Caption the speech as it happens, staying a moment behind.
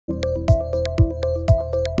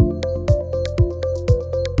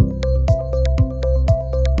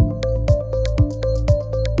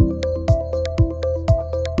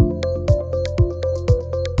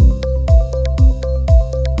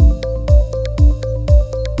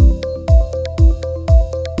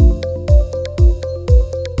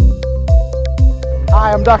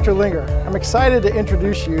I'm Dr. Linger. I'm excited to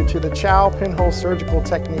introduce you to the Chow Pinhole surgical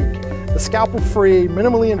technique, the scalpel-free,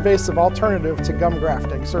 minimally invasive alternative to gum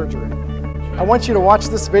grafting surgery. I want you to watch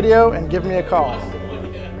this video and give me a call.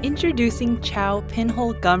 Introducing Chow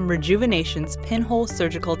Pinhole Gum Rejuvenation's Pinhole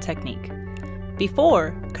surgical technique.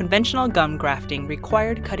 Before, conventional gum grafting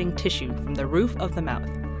required cutting tissue from the roof of the mouth.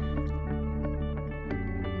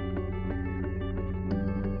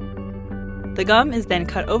 The gum is then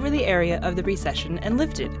cut over the area of the recession and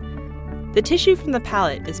lifted. The tissue from the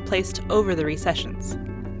palate is placed over the recessions.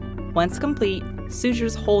 Once complete,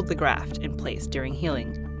 sutures hold the graft in place during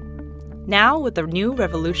healing. Now, with the new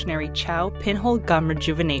revolutionary Chow Pinhole Gum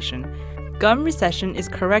Rejuvenation, gum recession is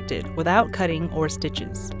corrected without cutting or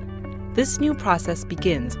stitches. This new process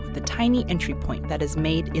begins with a tiny entry point that is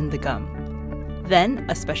made in the gum. Then,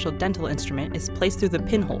 a special dental instrument is placed through the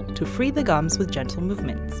pinhole to free the gums with gentle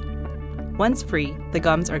movements. Once free, the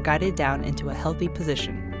gums are guided down into a healthy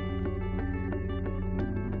position.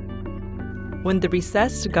 When the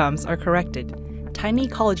recessed gums are corrected, tiny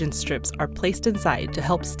collagen strips are placed inside to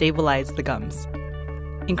help stabilize the gums.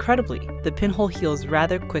 Incredibly, the pinhole heals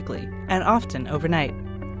rather quickly and often overnight.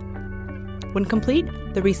 When complete,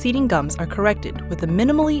 the receding gums are corrected with a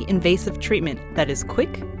minimally invasive treatment that is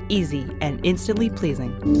quick, easy, and instantly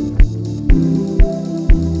pleasing.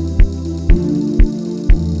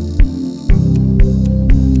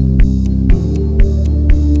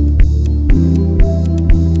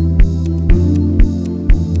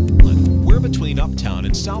 Uptown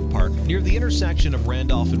and South Park near the intersection of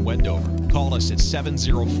Randolph and Wendover. Call us at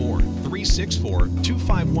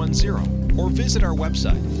 704-364-2510 or visit our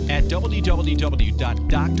website at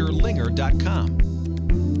www.drlinger.com.